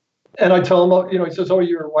older. And I tell him, you know, he says, "Oh,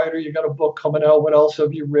 you're a writer. You got a book coming out. What else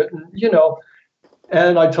have you written?" You know,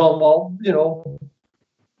 and I tell him, "Well, you know,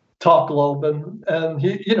 Top Globe," and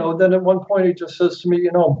he, you know, then at one point he just says to me,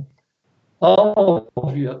 "You know, I'm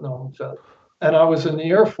a Vietnam vet, and I was in the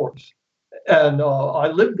Air Force, and I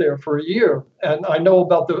lived there for a year, and I know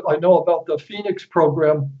about the Phoenix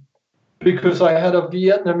program because I had a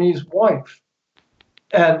Vietnamese wife,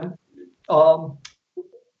 and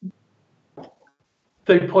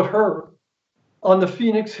they put her on the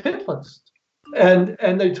Phoenix hit list, and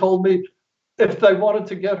they told me if they wanted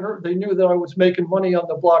to get her, they knew that I was making money on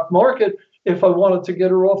the black market. If I wanted to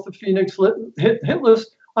get her off the Phoenix hit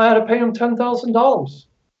list, I had to pay him $10,000."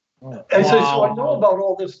 And so I know about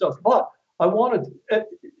all this stuff, but I wanted.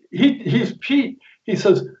 He's Pete. He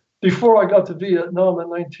says, before I got to Vietnam in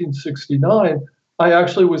 1969, I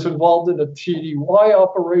actually was involved in a TDY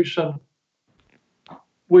operation,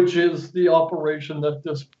 which is the operation that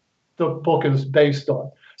the book is based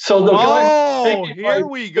on. So the guy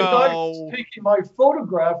taking my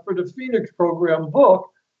photograph for the Phoenix program book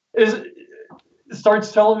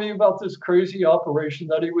starts telling me about this crazy operation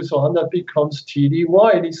that he was on that becomes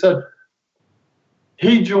TDY. And he said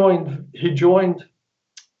he joined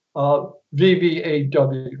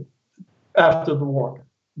VVAW after the war,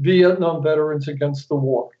 Vietnam Veterans Against the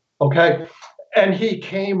War. Okay. And he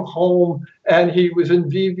came home and he was in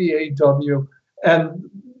VVAW. And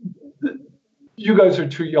you guys are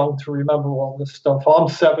too young to remember all this stuff. I'm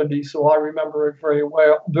 70, so I remember it very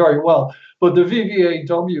well. But the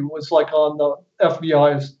VVAW was like on the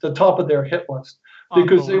FBI's, the top of their hit list,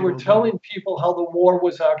 because they were telling people how the war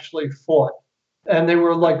was actually fought. And they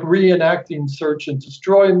were like reenacting search and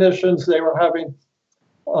destroy missions. They were having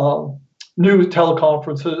news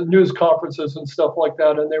conferences and stuff like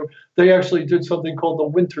that. And they actually did something called the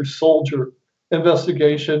Winter Soldier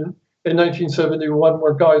investigation in 1971,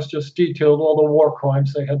 where guys just detailed all the war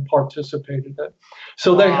crimes they had participated in.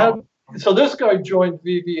 So so this guy joined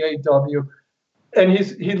VVAW, and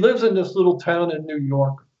he lives in this little town in New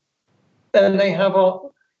York, and they have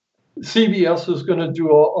CBS is going to do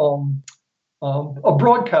a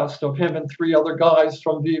broadcast of him and 3 other guys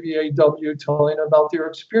from VVAW telling about their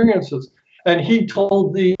experiences. And he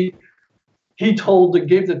gave the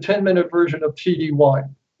 10-minute version of TDY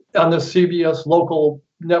on the CBS local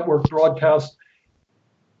network broadcast.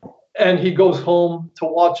 And he goes home to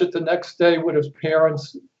watch it the next day with his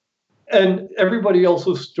parents. And everybody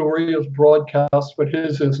else's story is broadcast, but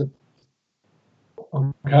his isn't.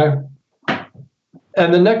 Okay.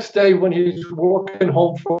 And the next day when he's walking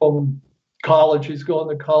home from college, he's going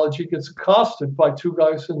to college, he gets accosted by 2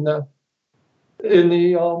 guys in the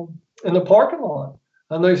parking lot.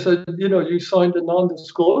 And they said, you signed a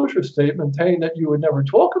non-disclosure statement saying that you would never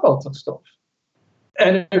talk about this stuff.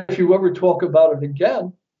 And if you ever talk about it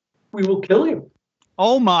again, we will kill you.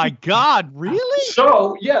 Oh my God, really?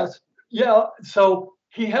 So, yes. Yeah. So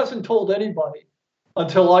he hasn't told anybody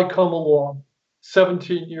until I come along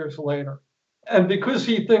 17 years later. And because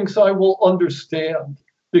he thinks I will understand,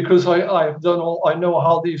 because I know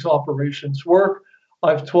how these operations work.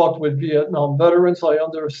 I've talked with Vietnam veterans. I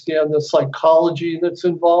understand the psychology that's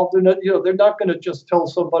involved in it. They're not going to just tell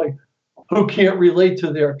somebody who can't relate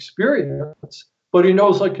to their experience, but he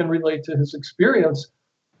knows I can relate to his experience.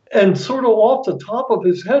 And sort of off the top of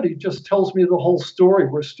his head, he just tells me the whole story.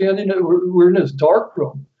 We're in his dark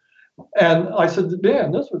room. And I said,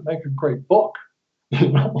 man, this would make a great book.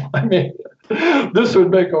 This would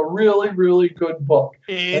make a really, really good book.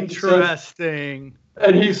 Interesting.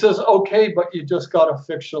 And he says, okay, but you just got to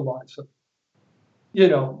fictionalize it. You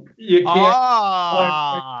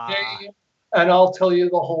can't. And I'll tell you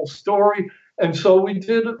the whole story. And so we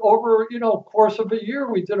did over, course of a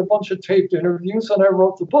year, we did a bunch of taped interviews, and I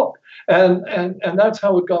wrote the book. And that's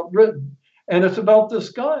how it got written. And it's about this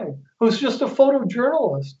guy who's just a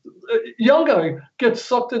photojournalist. A young guy gets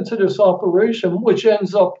sucked into this operation, which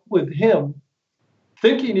ends up with him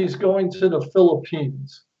thinking he's going to the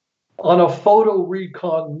Philippines on a photo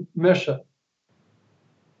recon mission,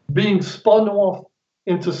 being spun off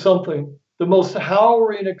into something, the most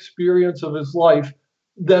harrowing experience of his life,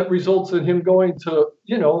 that results in him going to,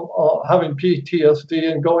 having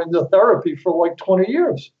PTSD and going to therapy for like 20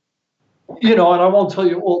 years. And I won't tell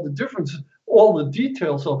you all the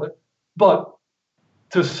details of it, but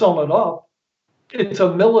to sum it up, it's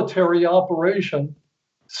a military operation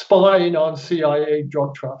spying on CIA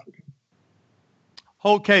drug trafficking.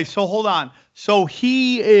 Okay, so hold on. So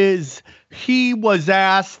he was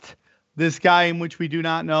asked, this guy in which we do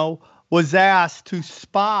not know, was asked to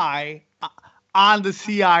spy on the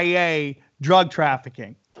CIA drug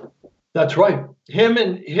trafficking. That's right. Him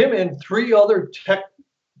and 3 other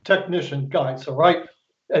technician guys, all right?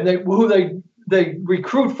 And they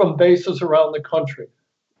recruit from bases around the country.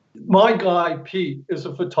 My guy, Pete, is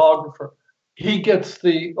a photographer. He gets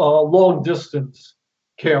the long distance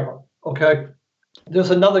camera, okay?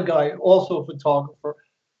 There's another guy, also a photographer,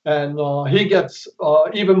 and he gets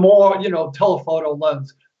even more, telephoto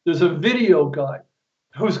lens. There's a video guy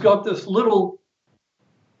who's got this little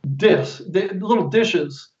little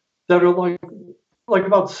dishes that are like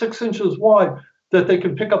about 6 inches wide, that they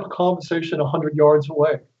can pick up a conversation 100 yards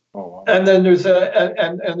away. Oh, wow. And then there's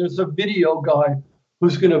a video guy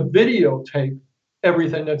who's going to videotape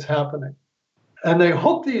everything that's happening. And they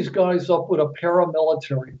hook these guys up with a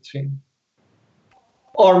paramilitary team,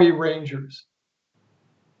 Army Rangers.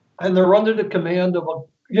 And they're under the command of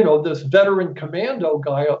this veteran commando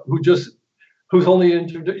guy who's only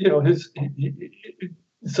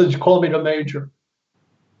he says, call me the major.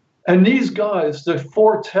 And these guys, the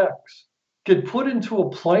 4 techs, get put into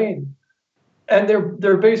a plane, and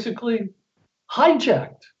they're basically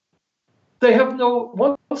hijacked. They have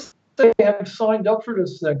once they have signed up for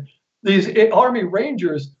this thing, These Army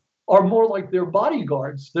Rangers are more like their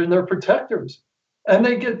bodyguards than their protectors. And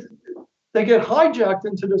they get hijacked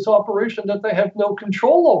into this operation that they have no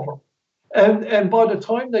control over. And by the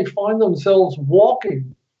time they find themselves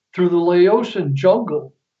walking through the Laotian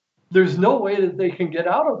jungle, there's no way that they can get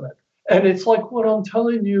out of it. And it's like what I'm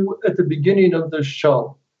telling you at the beginning of this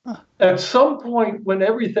show. At some point, when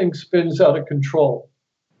everything spins out of control,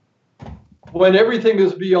 when everything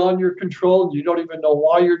is beyond your control and you don't even know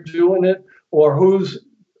why you're doing it or who's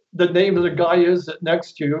the name of the guy is that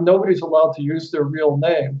next to you, nobody's allowed to use their real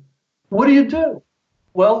name. What do?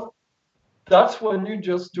 Well, that's when you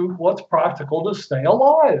just do what's practical to stay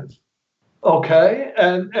alive. Okay?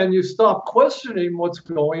 And you stop questioning what's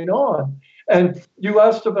going on. And you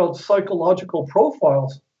asked about psychological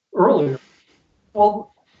profiles earlier.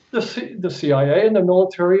 Well, the CIA and the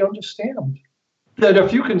military understand that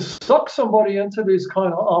if you can suck somebody into these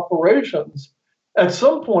kind of operations, at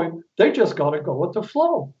some point, they just got to go with the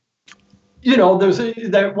flow. You know,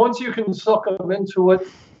 that once you can suck them into it,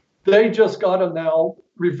 they just got to now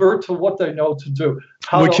revert to what they know to do.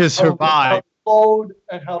 Which is survive. How to load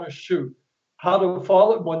and how to shoot. How to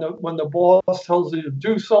follow when the boss tells you to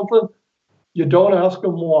do something, you don't ask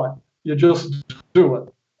them why. You just do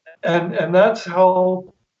it. And that's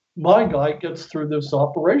how my guy gets through this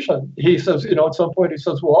operation. He says, you know, at some point he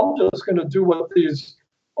says, well, I'm just going to do what these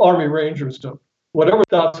Army Rangers do. Whatever,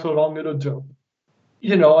 that's what I'm going to do.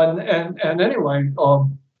 You know, and anyway,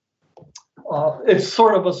 it's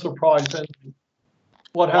sort of a surprise. And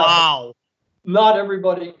what happens? Wow. Not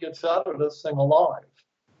everybody gets out of this thing alive,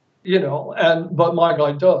 you know, but my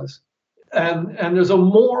guy does. And there's a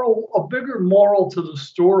bigger moral to the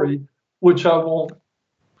story, which I won't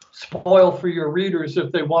spoil for your readers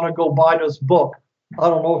if they want to go buy this book. I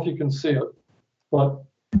don't know if you can see it, but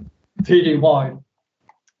TDY.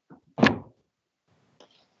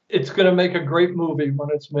 It's going to make a great movie when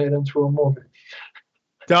it's made into a movie.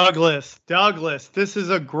 Douglas, this is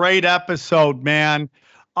a great episode, man.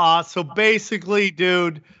 So basically,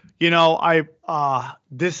 dude, you know,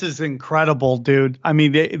 this is incredible, dude. I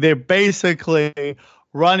mean, they're basically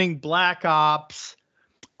running black ops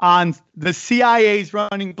on the CIA's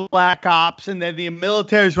running black ops, and then the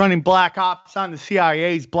military's running black ops on the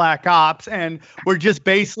CIA's black ops, and we're just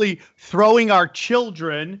basically throwing our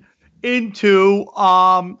children into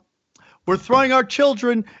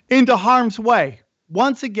harm's way.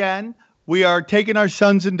 Once again, we are taking our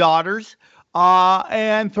sons and daughters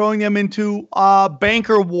and throwing them into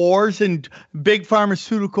banker wars and big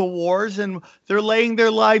pharmaceutical wars, and they're laying their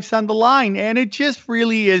lives on the line. And it just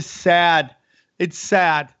really is sad. It's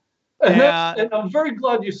sad. And I'm very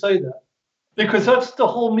glad you say that, because that's the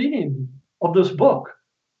whole meaning of this book.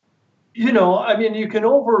 You know, I mean, you can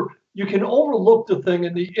overlook the thing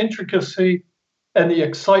and the intricacy and the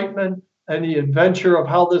excitement and the adventure of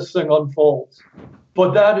how this thing unfolds.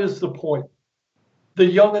 But that is the point. The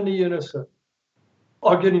young and the innocent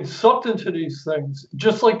are getting sucked into these things,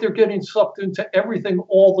 just like they're getting sucked into everything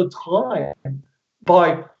all the time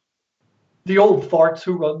by the old farts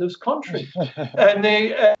who run this country. and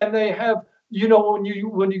they have, you know,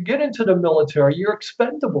 when you get into the military, you're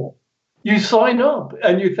expendable. You sign up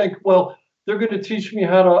and you think, well, they're going to teach me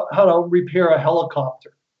how to repair a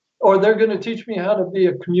helicopter, or they're going to teach me how to be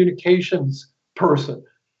a communications person.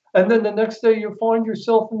 And then the next day you find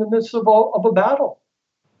yourself in the midst of a battle,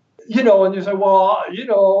 you know, and you say, well, you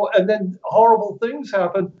know, and then horrible things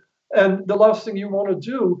happen. And the last thing you want to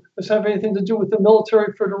do is have anything to do with the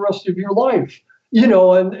military for the rest of your life, you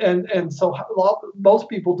know, and so most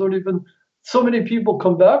people don't even, so many people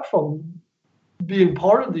come back from being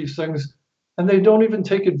part of these things and they don't even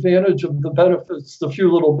take advantage of the benefits, the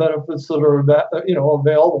few little benefits that are, you know,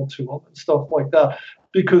 available to them and stuff like that,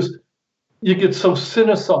 because you get so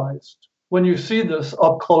cynicized when you see this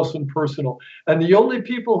up close and personal. And the only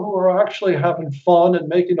people who are actually having fun and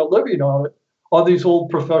making a living on it are these old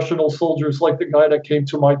professional soldiers like the guy that came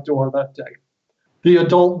to my door that day. The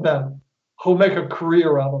adult men who make a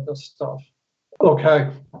career out of this stuff, okay?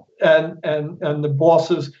 And the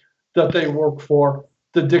bosses that they work for,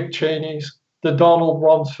 the Dick Cheneys, the Donald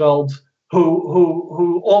Rumsfelds,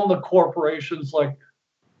 who own the corporations like,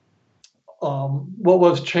 what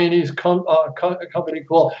was Cheney's company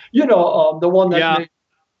called? You know, the one that made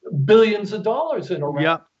billions of dollars in Iraq.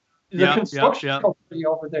 Yeah. The construction company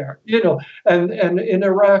over there, you know, and in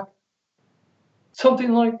Iraq,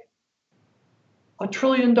 something like $1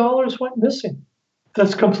 trillion went missing.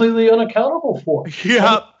 That's completely unaccountable for.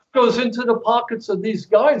 Yeah, and it goes into the pockets of these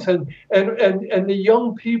guys and the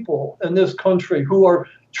young people in this country who are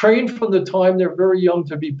trained from the time they're very young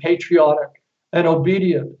to be patriotic and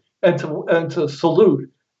obedient and to salute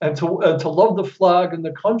and to love the flag and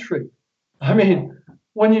the country. I mean,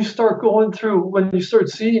 when you start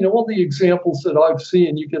seeing all the examples that I've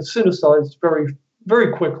seen, you get cynicized very,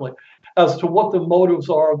 very quickly as to what the motives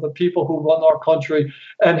are of the people who run our country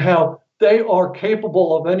and how they are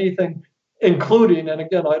capable of anything, including, and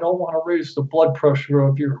again, I don't want to raise the blood pressure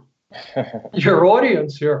of your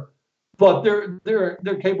audience here, but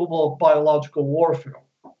they're capable of biological warfare.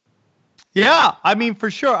 Yeah, I mean,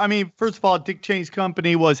 for sure. I mean, first of all, Dick Cheney's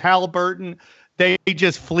company was Halliburton. They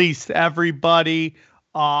just fleeced everybody.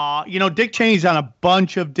 Dick Cheney's on a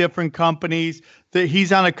bunch of different companies.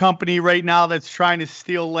 He's on a company right now that's trying to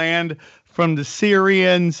steal land from the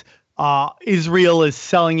Syrians. Israel is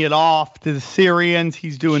selling it off to the Syrians.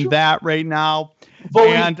 He's doing that right now.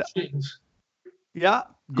 Going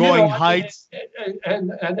heights.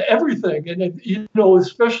 And everything. And,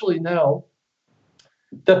 especially now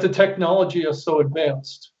that the technology is so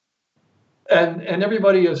advanced and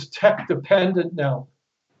everybody is tech dependent now.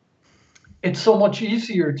 It's so much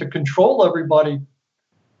easier to control everybody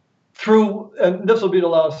through, and this will be the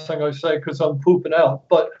last thing I say because I'm pooping out,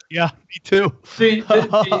 but yeah, me too.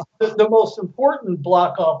 the most important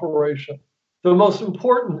black operation, the most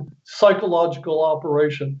important psychological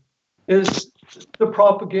operation is the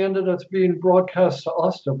propaganda that's being broadcast to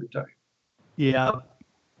us every day. Yeah.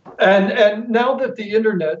 And now that the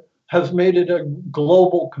internet has made it a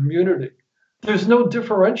global community, there's no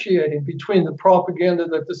differentiating between the propaganda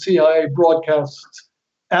that the CIA broadcasts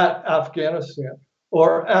at Afghanistan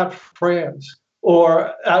or at France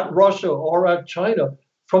or at Russia or at China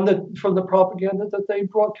from the propaganda that they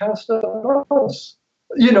broadcast at us.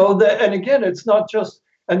 And again, it's not just,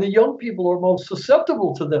 and the young people are most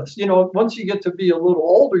susceptible to this. Once you get to be a little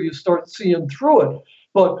older, you start seeing through it.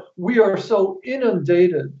 But we are so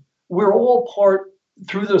inundated. We're all part,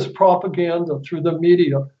 through this propaganda, through the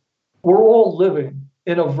media, we're all living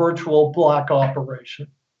in a virtual black operation.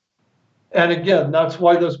 And again, that's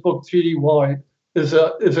why this book, TDY, is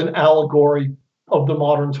an allegory of the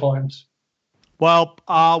modern times. Well,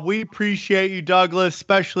 we appreciate you, Douglas,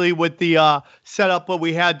 especially with the setup what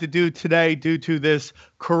we had to do today due to this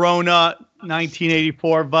Corona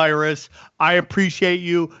 1984 virus. I appreciate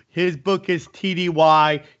you. His book is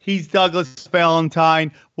TDY. He's Douglas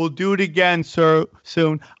Valentine. We'll do it again, sir,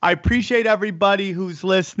 soon. I appreciate everybody who's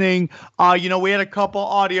listening. We had a couple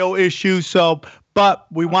audio issues, but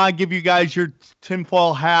we want to give you guys your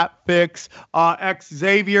tinfoil hat fix.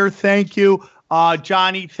 Xavier, thank you.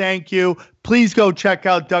 Johnny, thank you. Please go check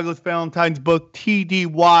out Douglas Valentine's book,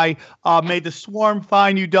 TDY. May the swarm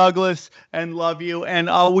find you, Douglas, and love you. And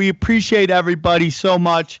we appreciate everybody so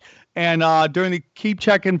much. And keep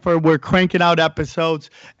checking we're cranking out episodes,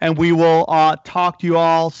 and we will talk to you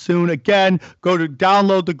all soon. Again, go to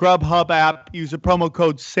download the Grubhub app, use the promo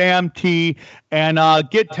code SAMT, and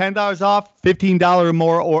get $10 off, $15 or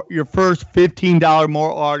more, or your first $15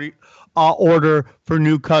 more order for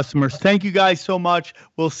new customers. Thank you guys so much.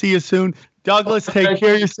 We'll see you soon. Douglas, take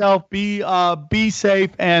care of yourself. Be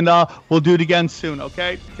safe, and we'll do it again soon,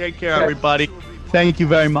 okay? Take care, everybody. Thank you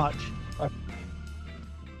very much.